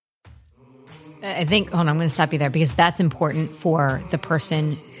I think, hold on, I'm going to stop you there because that's important for the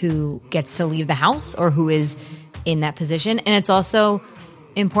person who gets to leave the house or who is in that position. And it's also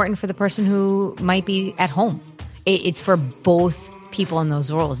important for the person who might be at home. It's for both people in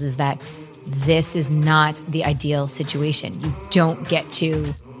those roles, is that this is not the ideal situation. You don't get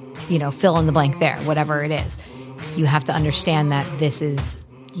to, fill in the blank there, whatever it is. You have to understand that this is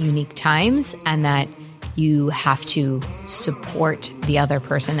unique times and that you have to support the other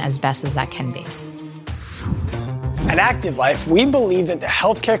person as best as that can be. At Active Life, we believe that the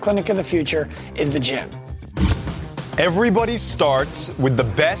healthcare clinic of the future is the gym. Everybody starts with the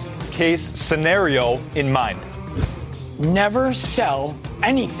best case scenario in mind. Never sell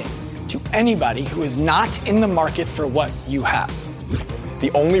anything to anybody who is not in the market for what you have.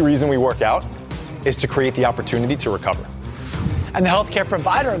 The only reason we work out is to create the opportunity to recover. And the healthcare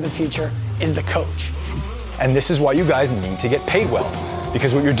provider of the future is the coach. And this is why you guys need to get paid well,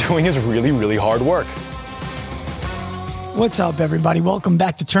 because what you're doing is really, really hard work. What's up, everybody? Welcome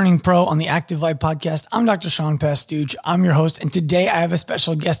back to Turning Pro on the Active Life Podcast. I'm Dr. Kim Pastuch. I'm your host, and today I have a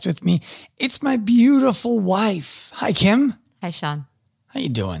special guest with me. It's my beautiful wife. Hi, Kim. Hi, Sean. How you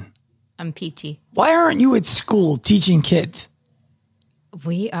doing? I'm peachy. Why aren't you at school teaching kids?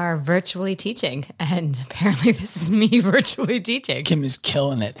 We are virtually teaching, and apparently this is me virtually teaching. Kim is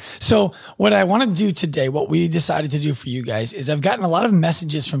killing it. So what I want to do today, what we decided to do for you guys, is I've gotten a lot of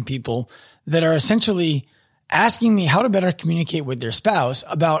messages from people that are essentially asking me how to better communicate with their spouse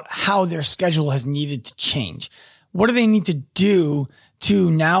about how their schedule has needed to change. What do they need to do to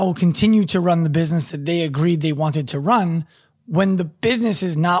now continue to run the business that they agreed they wanted to run when the business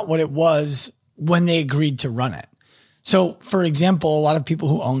is not what it was when they agreed to run it? So, for example, a lot of people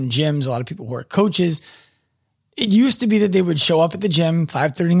who own gyms, a lot of people who are coaches, it used to be that they would show up at the gym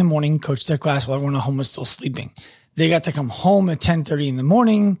 5:30 in the morning, coach their class while everyone at home was still sleeping. They got to come home at 10:30 in the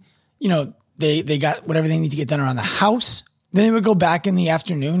morning. They got whatever they need to get done around the house. Then they would go back in the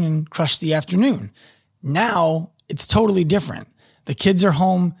afternoon and crush the afternoon. Now it's totally different. The kids are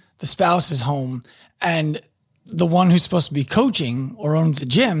home, the spouse is home, and the one who's supposed to be coaching or owns the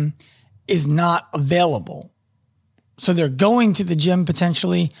gym is not available. So they're going to the gym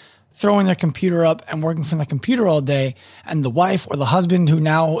potentially, throwing their computer up and working from the computer all day. And the wife or the husband who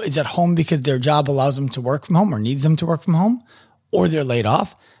now is at home because their job allows them to work from home or needs them to work from home, or they're laid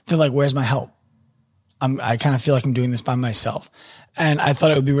off, they're like, where's my help? I kind of feel like I'm doing this by myself. And I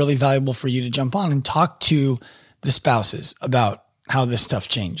thought it would be really valuable for you to jump on and talk to the spouses about how this stuff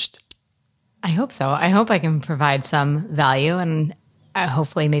changed. I hope so. I hope I can provide some value, and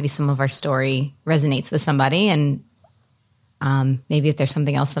hopefully maybe some of our story resonates with somebody. And maybe if there's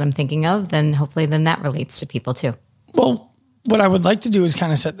something else that I'm thinking of, then hopefully then that relates to people too. Well, what I would like to do is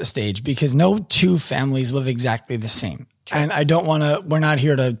kind of set the stage, because no two families live exactly the same. True. And I don't want to, we're not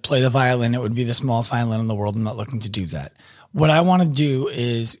here to play the violin. It would be the smallest violin in the world. I'm not looking to do that. What I want to do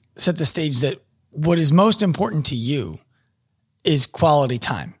is set the stage that what is most important to you is quality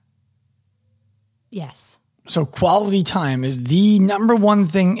time. Yes. So quality time is the number one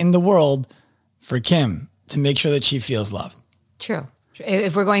thing in the world for Kim to make sure that she feels loved. True.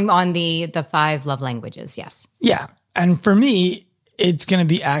 If we're going on the 5 love languages, yes. Yeah. And for me, it's going to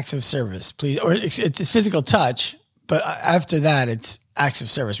be acts of service, please. Or it's physical touch, but after that, it's acts of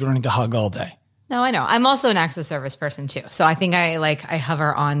service. We don't need to hug all day. No, I know. I'm also an acts of service person too. So I think I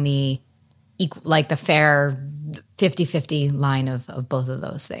hover on the fair 50-50 line of both of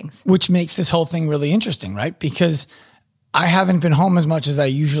those things. Which makes this whole thing really interesting, right? Because I haven't been home as much as I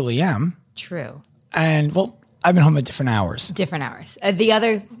usually am. True. And I've been home at different hours. The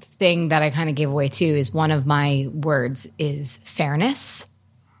other thing that I kind of gave away too is one of my words is fairness.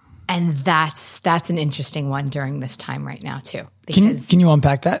 And that's an interesting one during this time right now too. Because, can you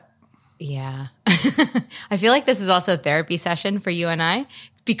unpack that? Yeah. I feel like this is also a therapy session for you and I,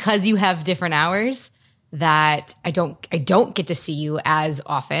 because you have different hours that I don't get to see you as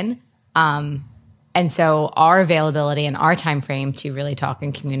often. And so our availability and our time frame to really talk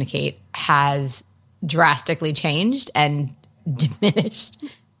and communicate has drastically changed and diminished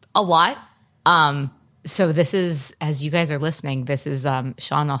a lot. So this is, as you guys are listening, this is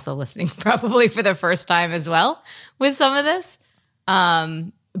Sean also listening probably for the first time as well with some of this.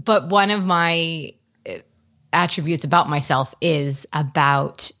 But one of my attributes about myself is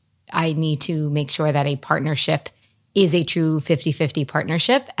about I need to make sure that a partnership is a true 50-50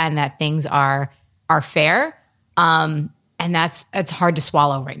 partnership and that things are fair. And it's hard to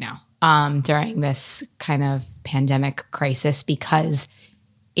swallow right now during this kind of pandemic crisis, because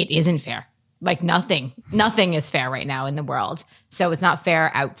it isn't fair. Like nothing is fair right now in the world. So it's not fair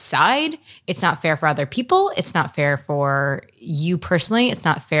outside. It's not fair for other people. It's not fair for you personally. It's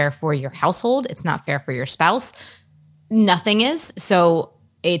not fair for your household. It's not fair for your spouse. Nothing is. So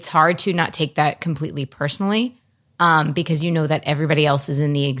it's hard to not take that completely personally, because you know that everybody else is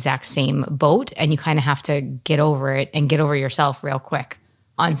in the exact same boat, and you kind of have to get over it and get over yourself real quick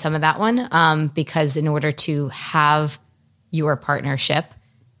on some of that one. Because in order to have your partnership,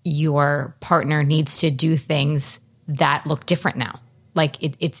 your partner needs to do things that look different now. Like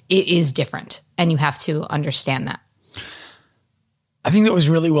it is different, and you have to understand that. I think that was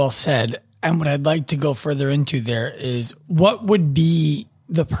really well said. And what I'd like to go further into there is, what would be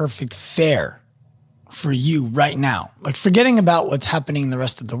the perfect fair for you right now? Like, forgetting about what's happening in the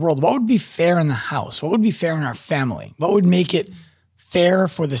rest of the world, what would be fair in the house? What would be fair in our family? What would make it fair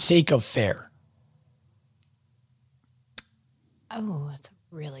for the sake of fair? Oh, that's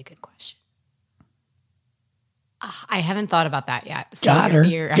a really good question. I haven't thought about that yet. So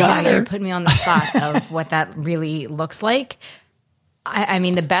you're putting me on the spot of what that really looks like. I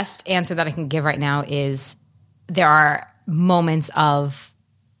mean, the best answer that I can give right now is there are moments of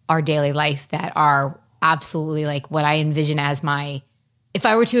our daily life that are absolutely like what I envision as if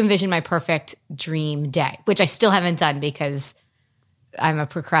I were to envision my perfect dream day, which I still haven't done because I'm a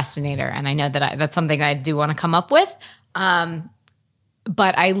procrastinator, and I know that that's something I do want to come up with.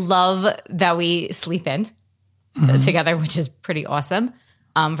 But I love that we sleep in together, which is pretty awesome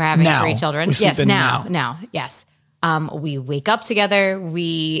for having 3 children. Yes, now. Yes. We wake up together.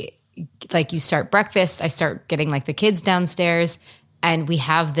 You start breakfast. I start getting like the kids downstairs, and we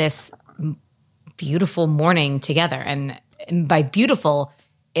have this beautiful morning together. And by beautiful,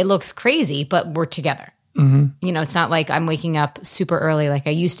 it looks crazy, but we're together. Mm-hmm. You know, it's not like I'm waking up super early like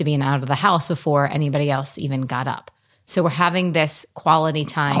I used to be and out of the house before anybody else even got up. So we're having this quality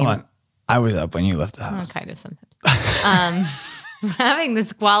time. Hold on. I was up when you left the house. Kind of sometimes. We're having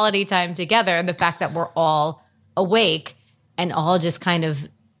this quality time together, and the fact that we're all awake and all just kind of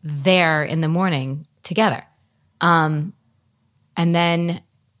there in the morning together. And then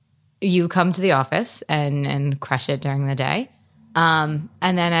you come to the office and crush it during the day. And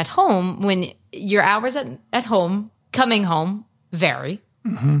then at home, when your hours at home, coming home, vary.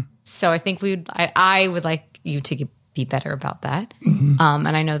 Mm-hmm. So I think I would like you to be better about that. Mm-hmm.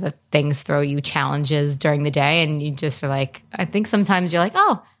 And I know that things throw you challenges during the day, and you just are like, I think sometimes you're like,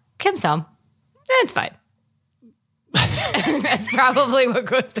 oh, Kim's home. That's fine. That's probably what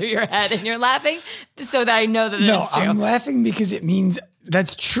goes through your head, and you're laughing so that I know that it's true. I'm laughing because it means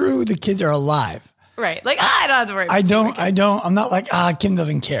that's true. The kids are alive. Right. Like, I don't have to worry about I'm not like, Kim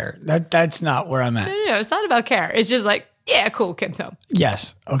doesn't care. That's not where I'm at. No, it's not about care. It's just like, yeah, cool, Kim's home.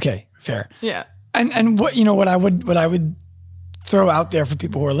 Yes. Okay. Fair. Yeah. And what I would throw out there for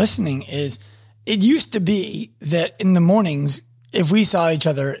people who are listening is, it used to be that in the mornings, if we saw each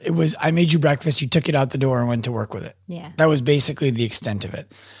other, it was, I made you breakfast, you took it out the door and went to work with it. Yeah. That was basically the extent of it.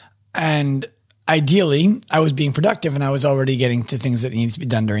 And ideally, I was being productive, and I was already getting to things that needed to be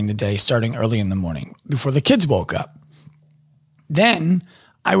done during the day, starting early in the morning before the kids woke up. Then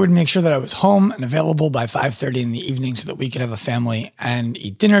I would make sure that I was home and available by 5:30 in the evening so that we could have a family and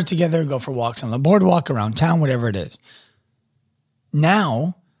eat dinner together, go for walks on the boardwalk, around town, whatever it is.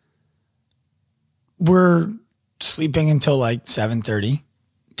 Now we're sleeping until like 7:30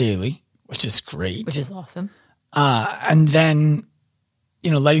 daily, which is great. Which is awesome. And then,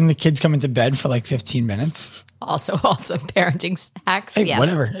 letting the kids come into bed for like 15 minutes. Also awesome parenting hacks. Hey, yes.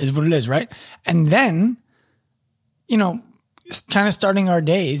 Whatever is what it is, right? And then, kind of starting our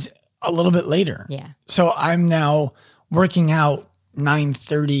days a little bit later. Yeah. So I'm now working out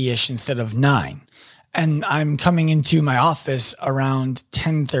 9:30-ish instead of 9. And I'm coming into my office around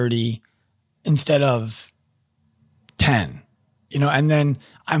 10:30 instead of 10, and then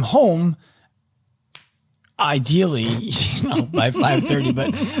I'm home ideally, by 5:30,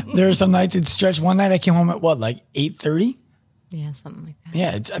 but there are some nights that stretch. One night I came home at like 8:30. Yeah, something like that.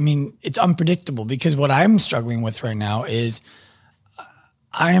 Yeah. It's unpredictable, because what I'm struggling with right now is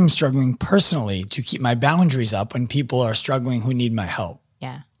I am struggling personally to keep my boundaries up when people are struggling who need my help.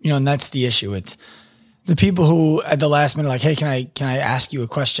 Yeah. And that's the issue. It's the people who at the last minute are like, hey, can I ask you a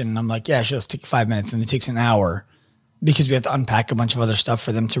question? And I'm like, yeah, sure, let's take 5 minutes. And it takes an hour because we have to unpack a bunch of other stuff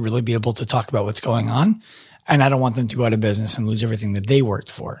for them to really be able to talk about what's going on. And I don't want them to go out of business and lose everything that they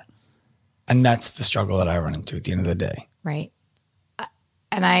worked for. And that's the struggle that I run into at the end of the day. Right.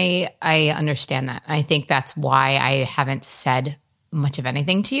 And I understand that. I think that's why I haven't said much of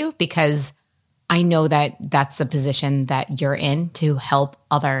anything to you, because I know that that's the position that you're in, to help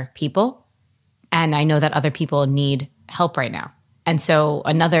other people. And I know that other people need help right now. And so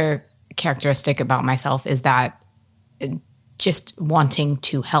another characteristic about myself is that just wanting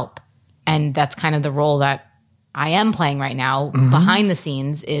to help. And that's kind of the role that I am playing right now behind the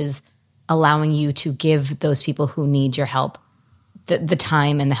scenes, is allowing you to give those people who need your help the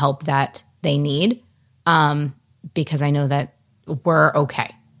time and the help that they need. Because I know that we're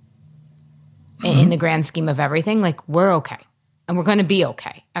okay. In the grand scheme of everything, like, we're okay. And we're going to be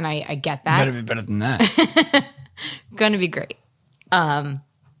okay. And I get that. Better be better than that. Going to be great. And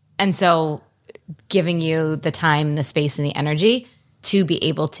so giving you the time, the space, and the energy to be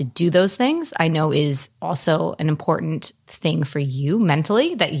able to do those things, I know is also an important thing for you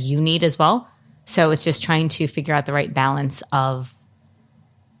mentally that you need as well. So it's just trying to figure out the right balance of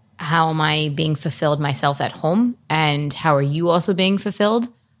how am I being fulfilled myself at home, and how are you also being fulfilled?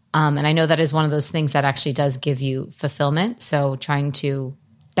 And I know that is one of those things that actually does give you fulfillment. So trying to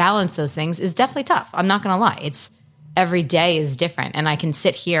balance those things is definitely tough. I'm not going to lie. It's every day is different. And I can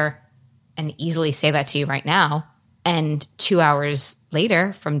sit here and easily say that to you right now. And 2 hours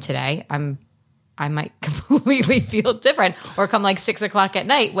later from today, I might completely feel different, or come like 6 o'clock at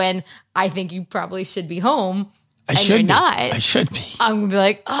night when I think you probably should be home. I should be. I'm going to be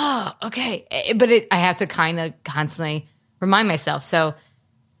like, oh, okay. But I have to kind of constantly remind myself. So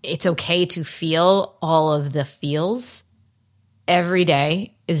it's okay to feel all of the feels. Every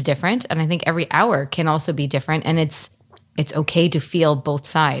day is different. And I think every hour can also be different. And it's okay to feel both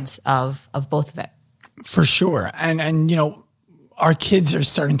sides of both of it. For sure. And you know, our kids are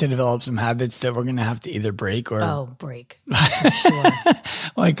starting to develop some habits that we're going to have to either break or break. For sure.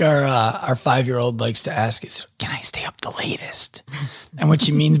 Like our 5-year-old likes to ask is, can I stay up the latest? And what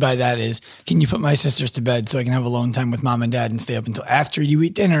she means by that is, can you put my sisters to bed so I can have alone time with mom and dad and stay up until after you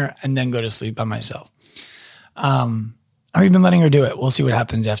eat dinner and then go to sleep by myself? I've been letting her do it. We'll see what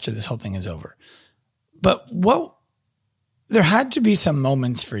happens after this whole thing is over. But there had to be some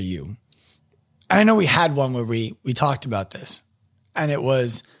moments for you. And I know we had one where we talked about this, and it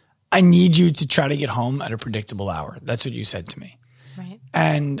was, I need you to try to get home at a predictable hour. That's what you said to me. Right.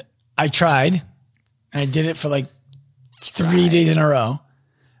 And I tried, and I did it for like 3 days in a row.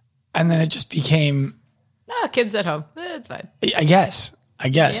 And then it just became, Kim's at home. It's fine. I guess.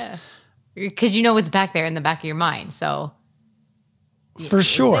 Yeah. Because you know what's back there in the back of your mind. So for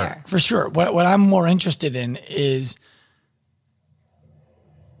sure. What I'm more interested in is,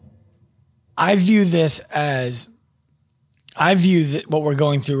 I view what we're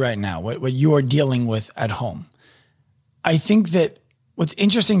going through right now, what you are dealing with at home. I think that what's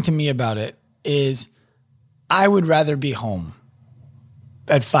interesting to me about it is I would rather be home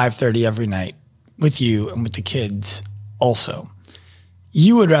at 5:30 every night with you and with the kids also.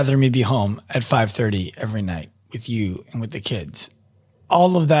 You would rather me be home at 5:30 every night with you and with the kids.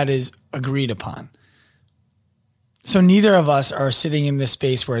 All of that is agreed upon. So neither of us are sitting in this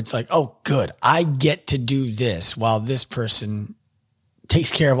space where it's like, oh, good, I get to do this while this person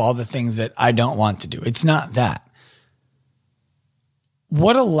takes care of all the things that I don't want to do. It's not that.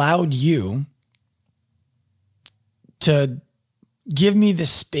 What allowed you to give me the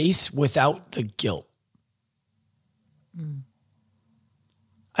space without the guilt?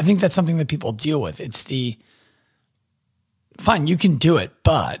 I think that's something that people deal with. It's fine, you can do it,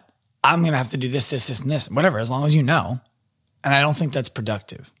 but I'm going to have to do this, and this, whatever, as long as you know. And I don't think that's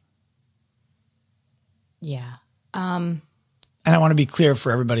productive. Yeah. And I want to be clear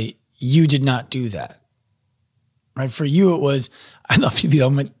for everybody, you did not do that. Right? For you, it was, I'd love to be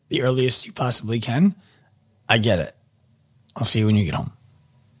home at the earliest you possibly can. I get it. I'll see you when you get home.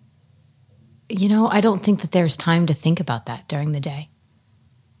 You know, I don't think that there's time to think about that during the day.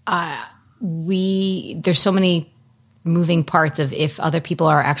 There's so many moving parts of if other people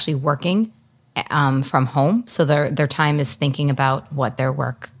are actually working from home. So their time is thinking about what their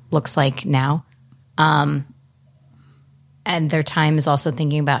work looks like now. And their time is also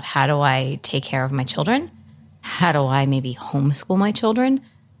thinking about, how do I take care of my children? How do I maybe homeschool my children?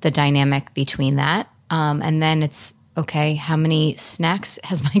 The dynamic between that. And then it's, okay, how many snacks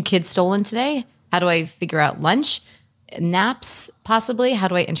has my kid stolen today? How do I figure out lunch? Naps, possibly? How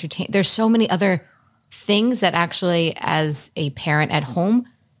do I entertain? There's so many other things that actually, as a parent at home,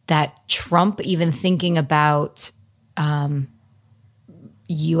 that trump even thinking about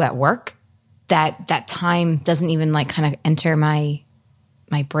you at work, that time doesn't even like kind of enter my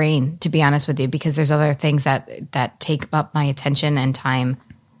brain, to be honest with you, because there's other things that take up my attention and time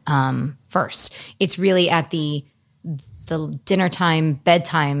first. It's really at the dinner time,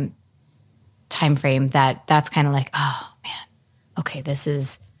 bedtime time frame that's kind of like, oh man, okay,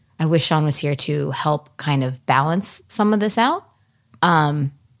 I wish Sean was here to help kind of balance some of this out.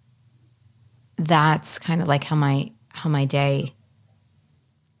 That's kind of like how my day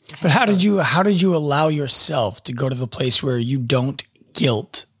But how did you allow yourself to go to the place where you don't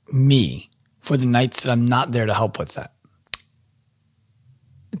guilt me for the nights that I'm not there to help with that?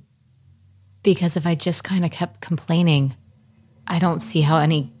 Because if I just kind of kept complaining, I don't see how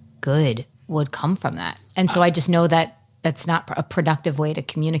any good would come from that. And so I just know that that's not a productive way to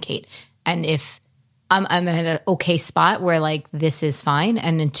communicate. And if I'm at an okay spot where like this is fine,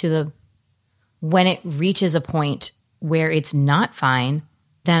 and when it reaches a point where it's not fine,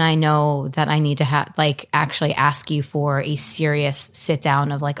 then I know that I need to actually ask you for a serious sit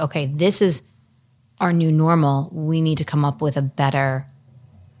down of like, okay, this is our new normal. We need to come up with a better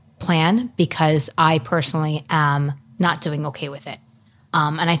plan because I personally am not doing okay with it.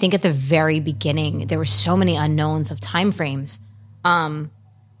 And I think at the very beginning, there were so many unknowns of timeframes.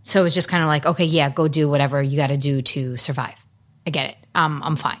 So it was just kind of like, okay, yeah, go do whatever you got to do to survive. I get it.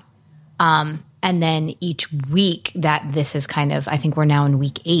 I'm fine. And then each week that this is kind of, I think we're now in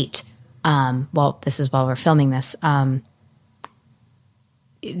week 8. This is while we're filming this.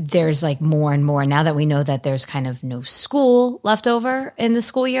 There's like more and more now that we know that there's kind of no school left over in the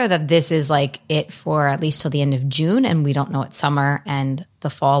school year, that this is like it for at least till the end of June. And we don't know what summer and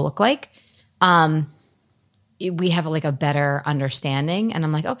the fall look like. We have like a better understanding, and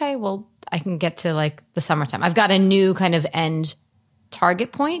I'm like, okay, well, I can get to like the summertime. I've got a new kind of end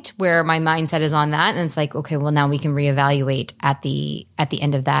target point where my mindset is on that. And it's like, okay, well, now we can reevaluate at the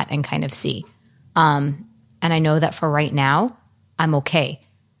end of that and kind of see. And I know that for right now, I'm okay.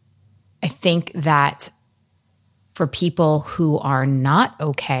 I think that for people who are not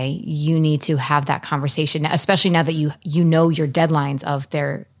okay, you need to have that conversation, especially now that you know your deadlines of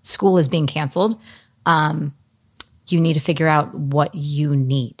their school is being canceled. You need to figure out what you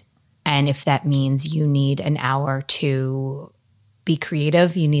need. And if that means you need an hour to be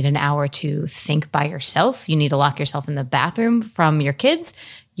creative, you need an hour to think by yourself, you need to lock yourself in the bathroom from your kids,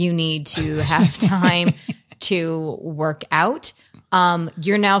 you need to have time to work out.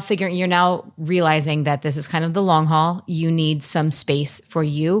 You're now realizing that this is kind of the long haul. You need some space for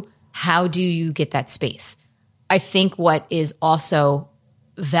you. How do you get that space? I think what is also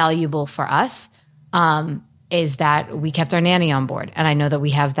valuable for us is that we kept our nanny on board. And I know that we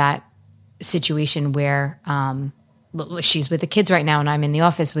have that situation where she's with the kids right now and I'm in the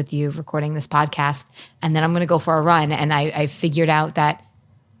office with you recording this podcast. And then I'm going to go for a run. And I figured out that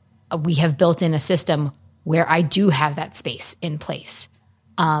we have built in a system where I do have that space in place.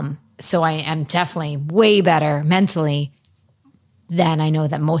 So I am definitely way better mentally than I know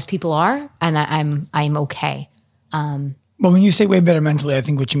that most people are. And I'm okay. But when you say way better mentally, I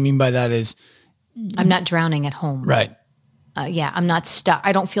think what you mean by that is I'm not drowning at home. Right. I'm not stuck.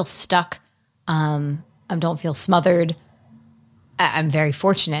 I don't feel stuck. I don't feel smothered. I'm very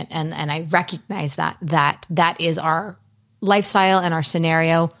fortunate. And I recognize that is our lifestyle and our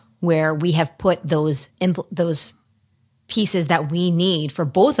scenario where we have put those pieces that we need for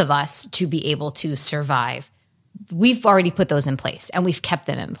both of us to be able to survive. We've already put those in place and we've kept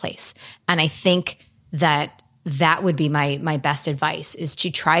them in place. And I think that would be my best advice, is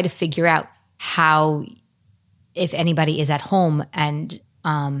to try to figure out how, if anybody is at home, and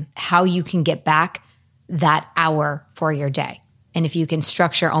how you can get back that hour for your day. And if you can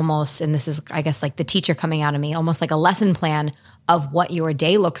structure almost, and this is, I guess, like the teacher coming out of me, almost like a lesson plan of what your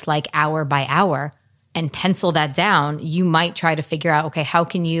day looks like hour by hour, and pencil that down, you might try to figure out, okay, how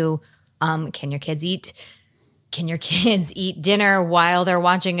can you, can your kids eat dinner while they're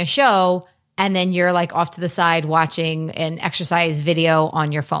watching a show? And then you're like off to the side watching an exercise video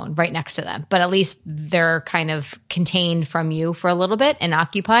on your phone right next to them. But at least they're kind of contained from you for a little bit and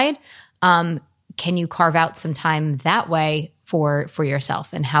occupied. Can you carve out some time that way for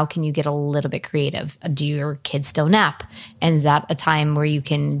yourself? And how can you get a little bit creative? Do your kids still nap? And is that a time where you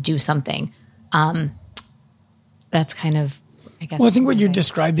can do something? That's kind of, I guess. Well, I think what you're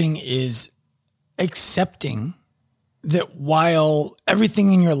describing is accepting that while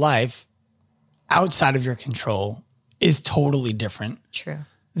everything in your life outside of your control is totally different. True.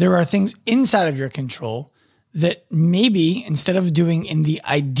 There are things inside of your control that maybe instead of doing in the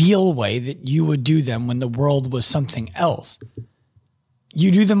ideal way that you would do them when the world was something else,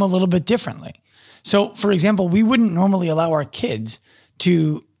 you do them a little bit differently. So, for example, we wouldn't normally allow our kids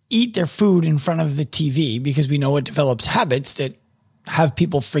to eat their food in front of the TV because we know it develops habits that have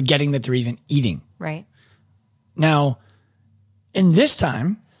people forgetting that they're even eating. Right. Now, in this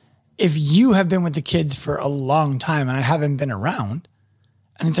time, if you have been with the kids for a long time and I haven't been around,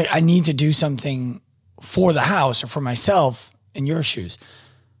 and it's like, I need to do something for the house or for myself in your shoes,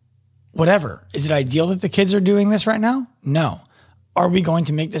 whatever. Is it ideal that the kids are doing this right now? No. Are we going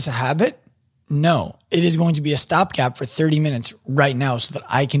to make this a habit? No, it is going to be a stopgap for 30 minutes right now so that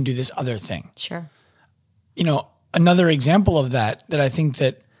I can do this other thing. Sure. Another example of that I think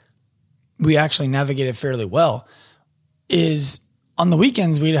that we actually navigated fairly well is on the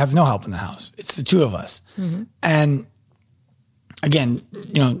weekends, we'd have no help in the house. It's the two of us. Mm-hmm. And again,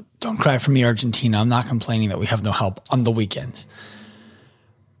 don't cry for me, Argentina. I'm not complaining that we have no help on the weekends.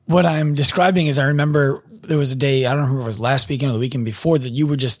 What I'm describing is I remember there was a day, I don't remember if it was last weekend or the weekend before, that you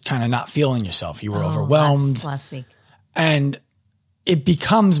were just kind of not feeling yourself. You were overwhelmed. Last week. And it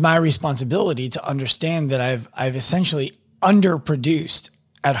becomes my responsibility to understand that I've essentially underproduced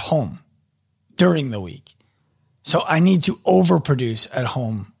at home during the week. So I need to overproduce at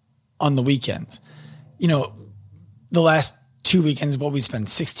home on the weekends. The last 2 weekends, we spent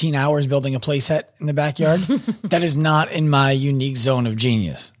 16 hours building a playset in the backyard. That is not in my unique zone of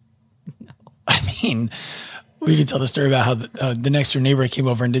genius. No. I mean, we could tell the story about how the next door neighbor came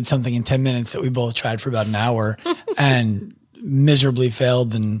over and did something in 10 minutes that we both tried for about an hour and miserably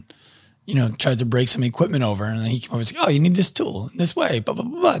failed and, tried to break some equipment over. And then he came over and was like, oh, you need this tool this way, blah, blah,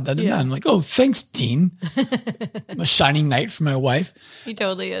 blah, blah. Da, da, da. I'm like, oh, thanks, Dean. A shining knight for my wife. He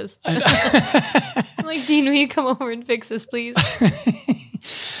totally is. I'm like, Dean, will you come over and fix this, please?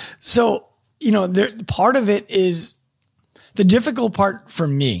 So, part of it is the difficult part for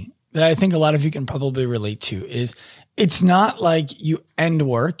me that I think a lot of you can probably relate to is it's not like you end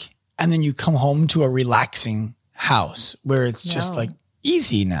work and then you come home to a relaxing house where it's just like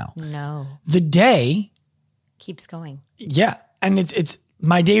easy now. No. The day keeps going. Yeah. And it's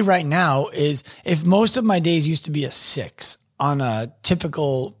my day right now is, if most of my days used to be a 6 on a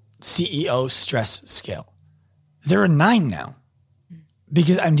typical CEO stress scale, they're a 9 now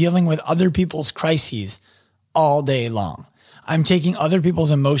because I'm dealing with other people's crises all day long. I'm taking other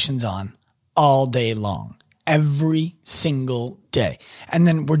people's emotions on all day long, every single day. And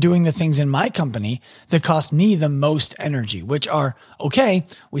then we're doing the things in my company that cost me the most energy, which are, okay,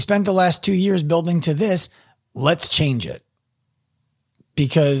 we spent the last 2 years building to this. Let's change it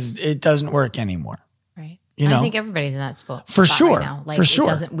because it doesn't work anymore. Right. I think everybody's in that spot. For sure. Right now. For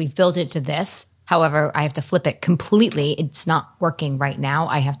sure. We've built it to this. However, I have to flip it completely. It's not working right now.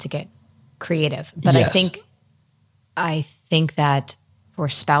 I have to get creative. But yes. I think that for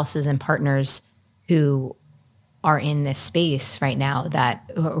spouses and partners who are in this space right now,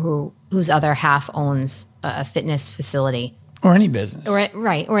 whose other half owns a fitness facility or any business,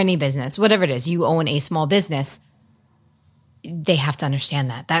 or any business, whatever it is, you own a small business. They have to understand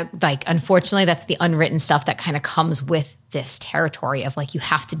that unfortunately, that's the unwritten stuff that kind of comes with this territory of you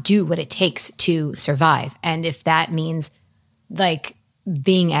have to do what it takes to survive. And if that means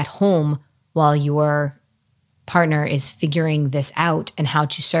being at home while your partner is figuring this out and how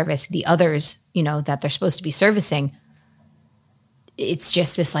to service the others, that they're supposed to be servicing, it's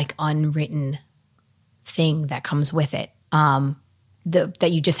just this unwritten thing that comes with it. That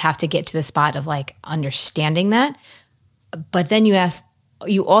you just have to get to the spot of understanding that. But then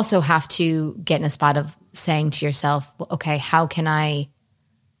you also have to get in a spot of saying to yourself, well, okay, how can I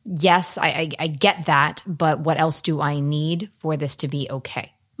get that, but what else do I need for this to be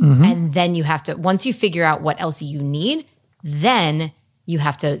okay? Mm-hmm. And then you have to, once you figure out what else you need, then you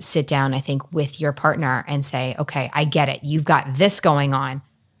have to sit down, I think, with your partner and say, okay, I get it. You've got this going on.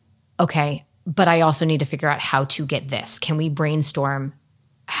 Okay, but I also need to figure out how to get this. Can we brainstorm?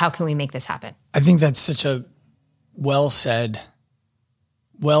 How can we make this happen? I think that's such a well said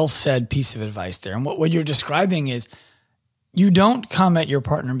piece of advice there. And what you're describing is you don't come at your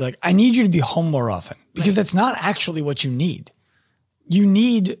partner and be like, I need you to be home more often, because that's not actually what you need. You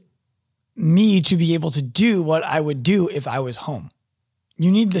need me to be able to do what I would do if I was home.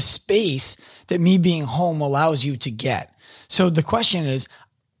 You need the space that me being home allows you to get. So the question is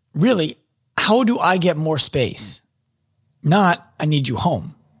really, how do I get more space? Not, I need you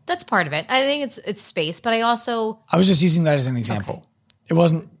home. That's part of it. I think it's space, but I was just using that as an example. Okay. It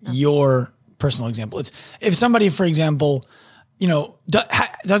wasn't your personal example. It's if somebody, for example,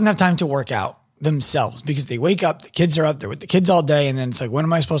 doesn't have time to work out themselves because they wake up, the kids are up, they're with the kids all day. And then it's when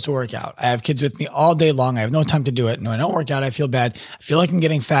am I supposed to work out? I have kids with me all day long. I have no time to do it. No, I don't work out. I feel bad. I feel like I'm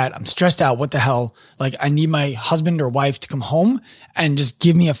getting fat. I'm stressed out. What the hell? I need my husband or wife to come home and just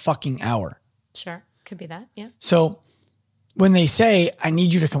give me a fucking hour. Sure. Could be that. Yeah. So when they say, I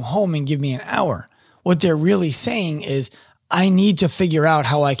need you to come home and give me an hour, what they're really saying is, I need to figure out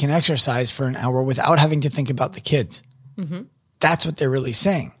how I can exercise for an hour without having to think about the kids. Mm-hmm. That's what they're really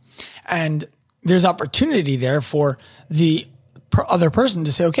saying. And there's opportunity there for the other person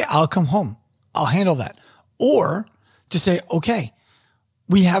to say, okay, I'll come home. I'll handle that. Or to say, okay,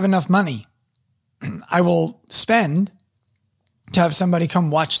 we have enough money. I will spend to have somebody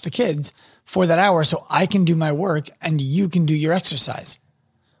come watch the kids for that hour so I can do my work and you can do your exercise.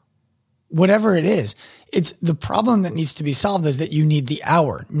 Whatever it is, it's the problem that needs to be solved is that you need the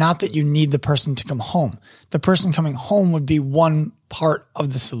hour, not that you need the person to come home. The person coming home would be one part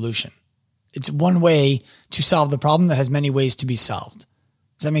of the solution. It's one way to solve the problem that has many ways to be solved.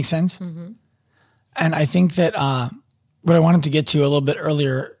 Does that make sense? Mm-hmm. And I think that what I wanted to get to a little bit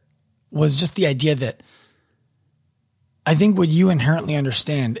earlier was just the idea that I think what you inherently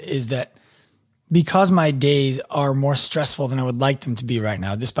understand is that because my days are more stressful than I would like them to be right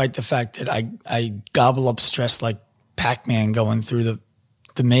now, despite the fact that I gobble up stress like Pac-Man going through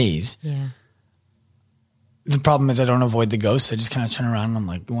the maze. Yeah. The problem is I don't avoid the ghosts. I just kind of turn around and I'm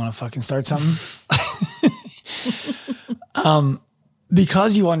like, you want to fucking start something?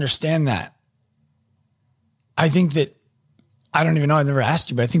 Because you understand that, I think that, I don't even know, I've never asked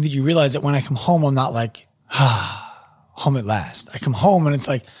you, but I think that you realize that when I come home, I'm not like, home at last. I come home and it's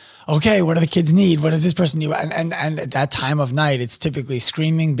like, okay, what do the kids need? What does this person need? And at that time of night, it's typically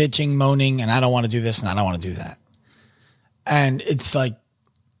screaming, bitching, moaning, and I don't want to do this and I don't want to do that. And it's like,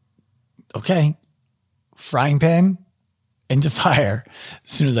 okay, frying pan into fire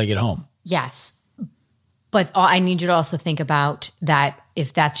as soon as I get home. Yes. But I need you to also think about that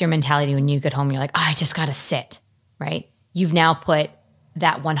if that's your mentality when you get home, you're like, I just got to sit, right? You've now put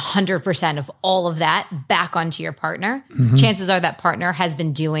that 100% of all of that back onto your partner. Mm-hmm. Chances are that partner has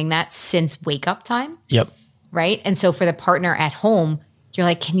been doing that since wake up time. Yep. Right. And so for the partner at home, you're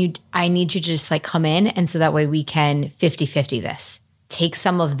like, I need you to just like come in. And so that way we can 50-50 this, take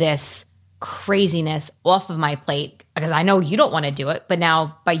some of this craziness off of my plate because I know you don't want to do it. But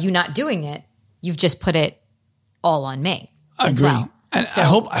now by you not doing it, you've just put it all on me. I agree. Well. And so,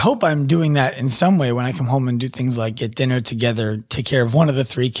 I hope I'm doing that in some way when I come home and do things like get dinner together, take care of one of the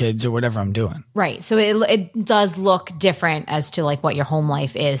 3 kids or whatever I'm doing. Right. So it does look different as to like what your home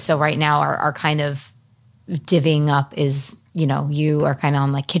life is. So right now our kind of divvying up is, you are kind of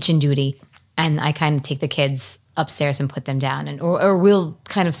on like kitchen duty and I kind of take the kids upstairs and put them down and or we'll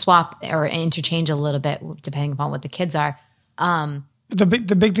kind of swap or interchange a little bit depending upon what the kids are. The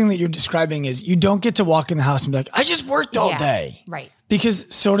big thing that you're describing is you don't get to walk in the house and be like, I just worked all day. Right. Because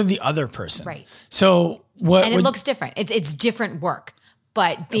so did the other person. Right. So and it looks different. It's different work.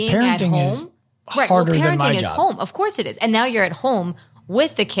 But being at home is harder than my parenting is job. home. Of course it is. And now you're at home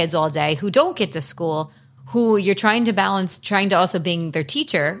with the kids all day who don't get to school, who you're trying to balance, trying to also being their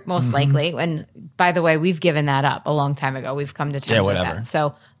teacher, most likely. And by the way, we've given that up a long time ago. We've come to terms with that.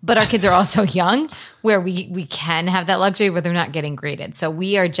 So, but our kids are also young where we can have that luxury where they're not getting graded. So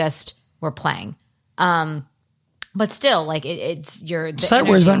we're playing. But still, like it's your sight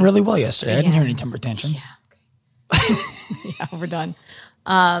words went really well yesterday. I didn't hear any temper tantrums. Yeah, okay. Yeah, we're done.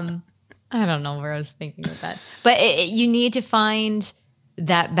 I don't know where I was thinking with that, but you need to find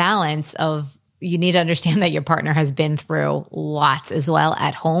that balance of. You need to understand that your partner has been through lots as well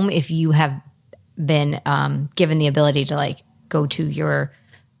at home. If you have been given the ability to like go to your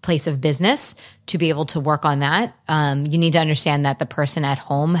place of business to be able to work on that, you need to understand that the person at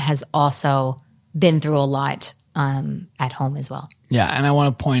home has also been through a lot at home as well. Yeah. And I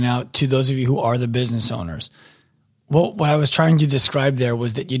want to point out to those of you who are the business owners, what I was trying to describe there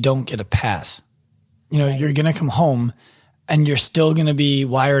was that you don't get a pass. Right. You're going to come home and you're still going to be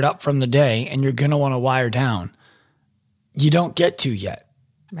wired up from the day and you're going to want to wire down. You don't get to yet.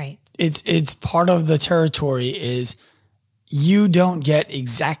 Right. It's part of the territory is you don't get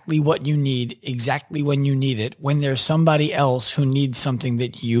exactly what you need exactly when you need it when there's somebody else who needs something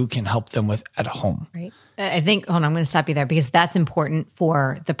that you can help them with at home. Right. I think, hold on, I'm going to stop you there because that's important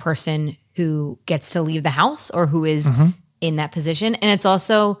for the person who gets to leave the house or who is in that position. And it's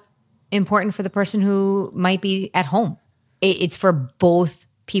also important for the person who might be at home. It's for both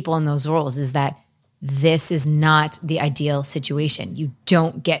people in those roles is that this is not the ideal situation. You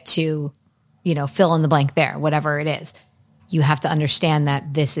don't get to, fill in the blank there, whatever it is. You have to understand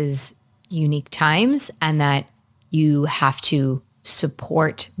that this is unique times and that you have to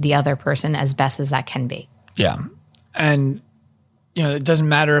support the other person as best as that can be. Yeah. And, it doesn't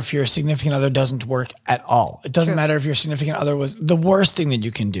matter if your significant other doesn't work at all. It doesn't matter if your significant other was the worst thing that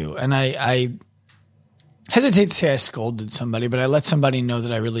you can do. And I hesitate to say I scolded somebody, but I let somebody know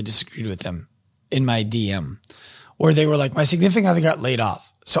that I really disagreed with them in my DM where they were like, my significant other got laid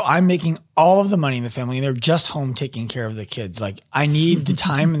off. So I'm making all of the money in the family and they're just home taking care of the kids. Like I need the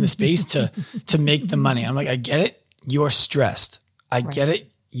time and the space to make the money. I'm like, I get it. You're stressed. I get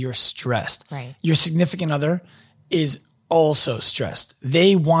it. You're stressed. Right. Your significant other is also stressed.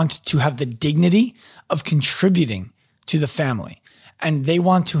 They want to have the dignity of contributing to the family and they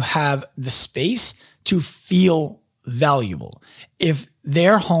want to have the space to feel valuable. If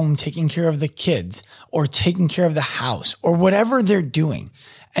they're home taking care of the kids or taking care of the house or whatever they're doing,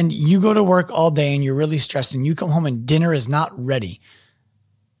 and you go to work all day and you're really stressed and you come home and dinner is not ready,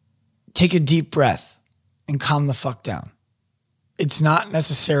 take a deep breath and calm the fuck down. It's not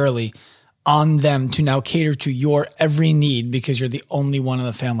necessarily on them to now cater to your every need because you're the only one in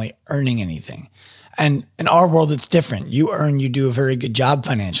the family earning anything. And in our world, it's different. You earn, you do a very good job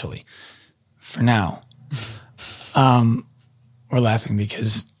financially for now. We're laughing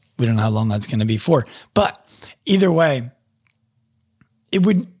because we don't know how long that's going to be for. But either way,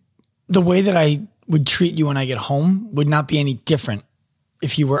 the way that I would treat you when I get home would not be any different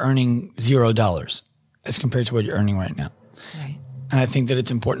if you were earning $0 as compared to what you're earning right now. Right. And I think that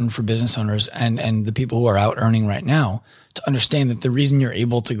it's important for business owners and the people who are out earning right now to understand that the reason you're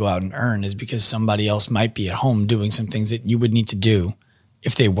able to go out and earn is because somebody else might be at home doing some things that you would need to do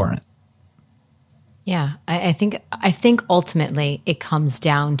if they weren't. Yeah, I think ultimately it comes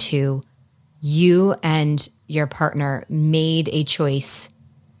down to you and your partner made a choice.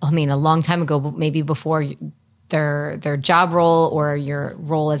 I mean, a long time ago, maybe before their job role or your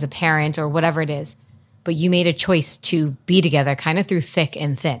role as a parent or whatever it is, but you made a choice to be together, kind of through thick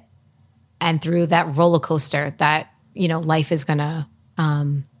and thin, and through that roller coaster that life is gonna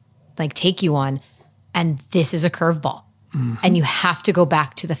take you on, and this is a curveball, and you have to go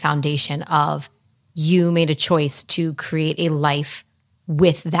back to the foundation of. You made a choice to create a life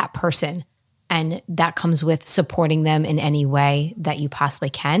with that person, and that comes with supporting them in any way that you possibly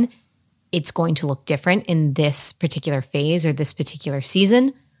can. It's going to look different in this particular phase or this particular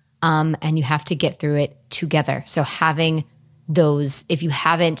season, and you have to get through it together. So having those, if you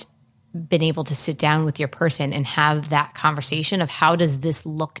haven't been able to sit down with your person and have that conversation of how does this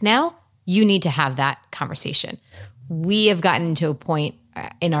look now, you need to have that conversation. We have gotten to a point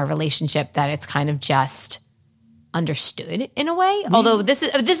in our relationship that it's kind of just understood in a way. Although this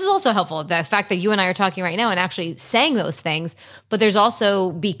is also helpful, the fact that you and I are talking right now and actually saying those things, but there's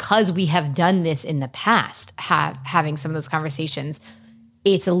also, because we have done this in the past, having some of those conversations,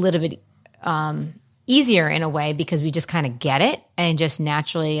 it's a little bit easier in a way because we just kind of get it and just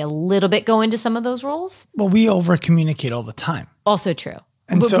naturally a little bit go into some of those roles. Well, we over communicate all the time. Also true.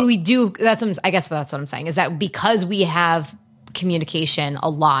 And but we do, that's what I'm saying is that because we have communication a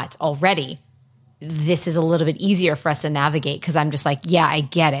lot already, this is a little bit easier for us to navigate because I'm just like, yeah, I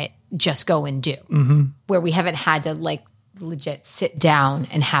get it. Just go and do. Mm-hmm. Where we haven't had to legit sit down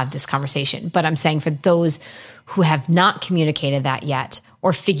and have this conversation. But I'm saying for those who have not communicated that yet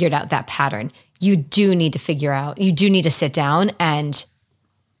or figured out that pattern, you do need to sit down and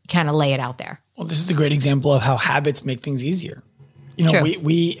kind of lay it out there. Well, this is a great example of how habits make things easier. True.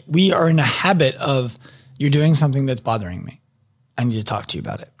 We are in a habit of you're doing something that's bothering me. I need to talk to you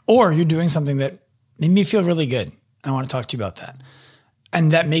about it. Or you're doing something that made me feel really good. I want to talk to you about that.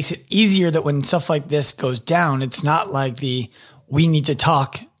 And that makes it easier that when stuff like this goes down, it's not like we need to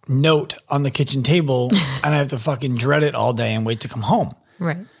talk note on the kitchen table and I have to fucking dread it all day and wait to come home.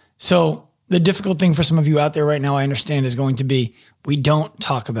 Right. So the difficult thing for some of you out there right now, I understand, is going to be we don't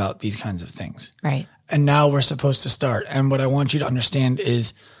talk about these kinds of things. Right. And now we're supposed to start. And what I want you to understand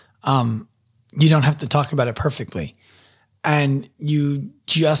is you don't have to talk about it perfectly. And you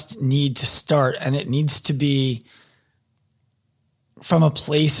just need to start. And it needs to be from a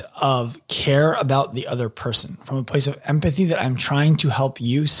place of care about the other person, from a place of empathy that I'm trying to help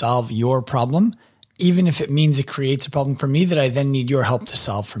you solve your problem, even if it means it creates a problem for me that I then need your help to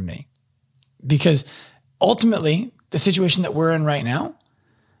solve for me. Because ultimately, the situation that we're in right now,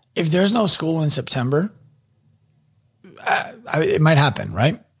 if there's no school in September, it might happen,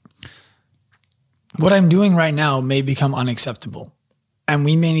 right? What I'm doing right now may become unacceptable. And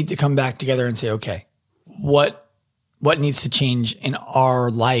we may need to come back together and say, okay, what needs to change in our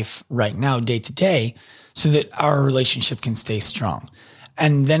life right now, day to day, so that our relationship can stay strong?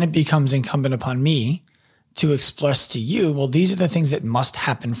 And then it becomes incumbent upon me to express to you, well, these are the things that must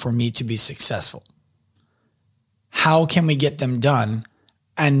happen for me to be successful. How can we get them done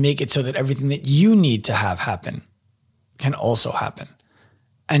and make it so that everything that you need to have happen can also happen?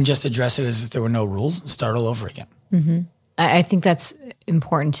 And just address it as if there were no rules and start all over again. Mm-hmm. I think that's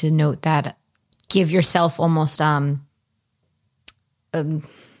important to note, that give yourself almost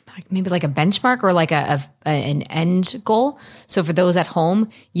maybe like a benchmark or like an end goal. So for those at home,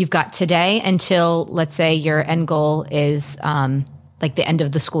 you've got today until, let's say, your end goal is like the end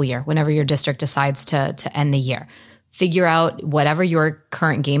of the school year, whenever your district decides to end the year. Figure out whatever your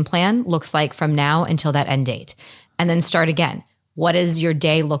current game plan looks like from now until that end date, and then start again. What does your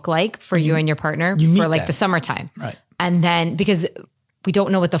day look like for you and your partner for like the summertime? Right. And then, because we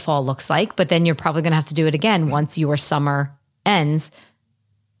don't know what the fall looks like, but then you're probably going to have to do it again once your summer ends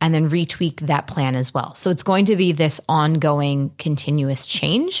and then retweak that plan as well. So it's going to be this ongoing, continuous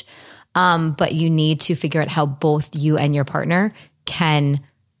change. But you need to figure out how both you and your partner can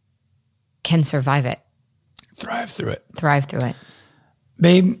survive it. Thrive through it. Thrive through it.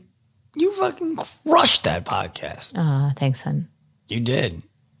 Babe, you fucking crushed that podcast. Thanks, hon. You did.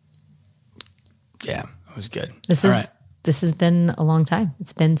 Yeah, it was good. This has been a long time.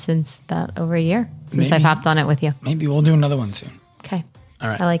 It's been since about over a year since I've hopped on it with you. Maybe we'll do another one soon. Okay. All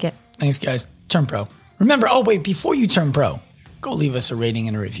right. I like it. Thanks, guys. Turn pro. Remember, before you turn pro, go leave us a rating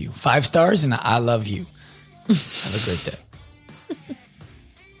and a review. 5 stars and I love you. Have a great day.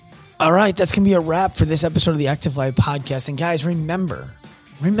 All right, that's going to be a wrap for this episode of the Active Life Podcast. And guys, remember,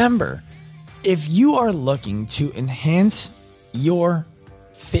 if you are looking to enhance your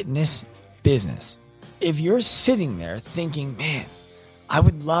fitness business, if you're sitting there thinking, man, I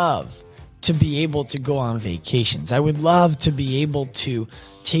would love to be able to go on vacations. I would love to be able to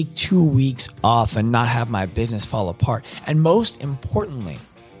take 2 weeks off and not have my business fall apart. And most importantly,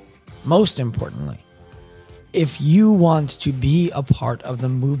 if you want to be a part of the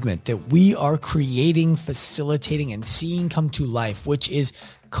movement that we are creating, facilitating, and seeing come to life, which is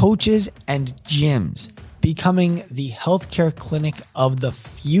coaches and gyms becoming the healthcare clinic of the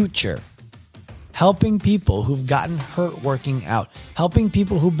future, helping people who've gotten hurt working out, helping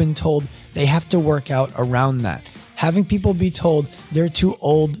people who've been told they have to work out around that, having people be told they're too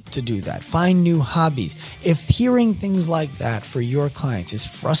old to do that, find new hobbies. If hearing things like that for your clients is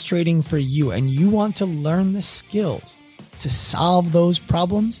frustrating for you and you want to learn the skills to solve those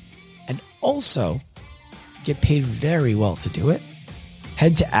problems and also get paid very well to do it,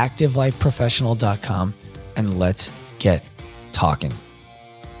 head to activelifeprofessional.com and let's get talking.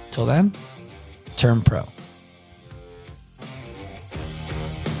 Till then, turn pro.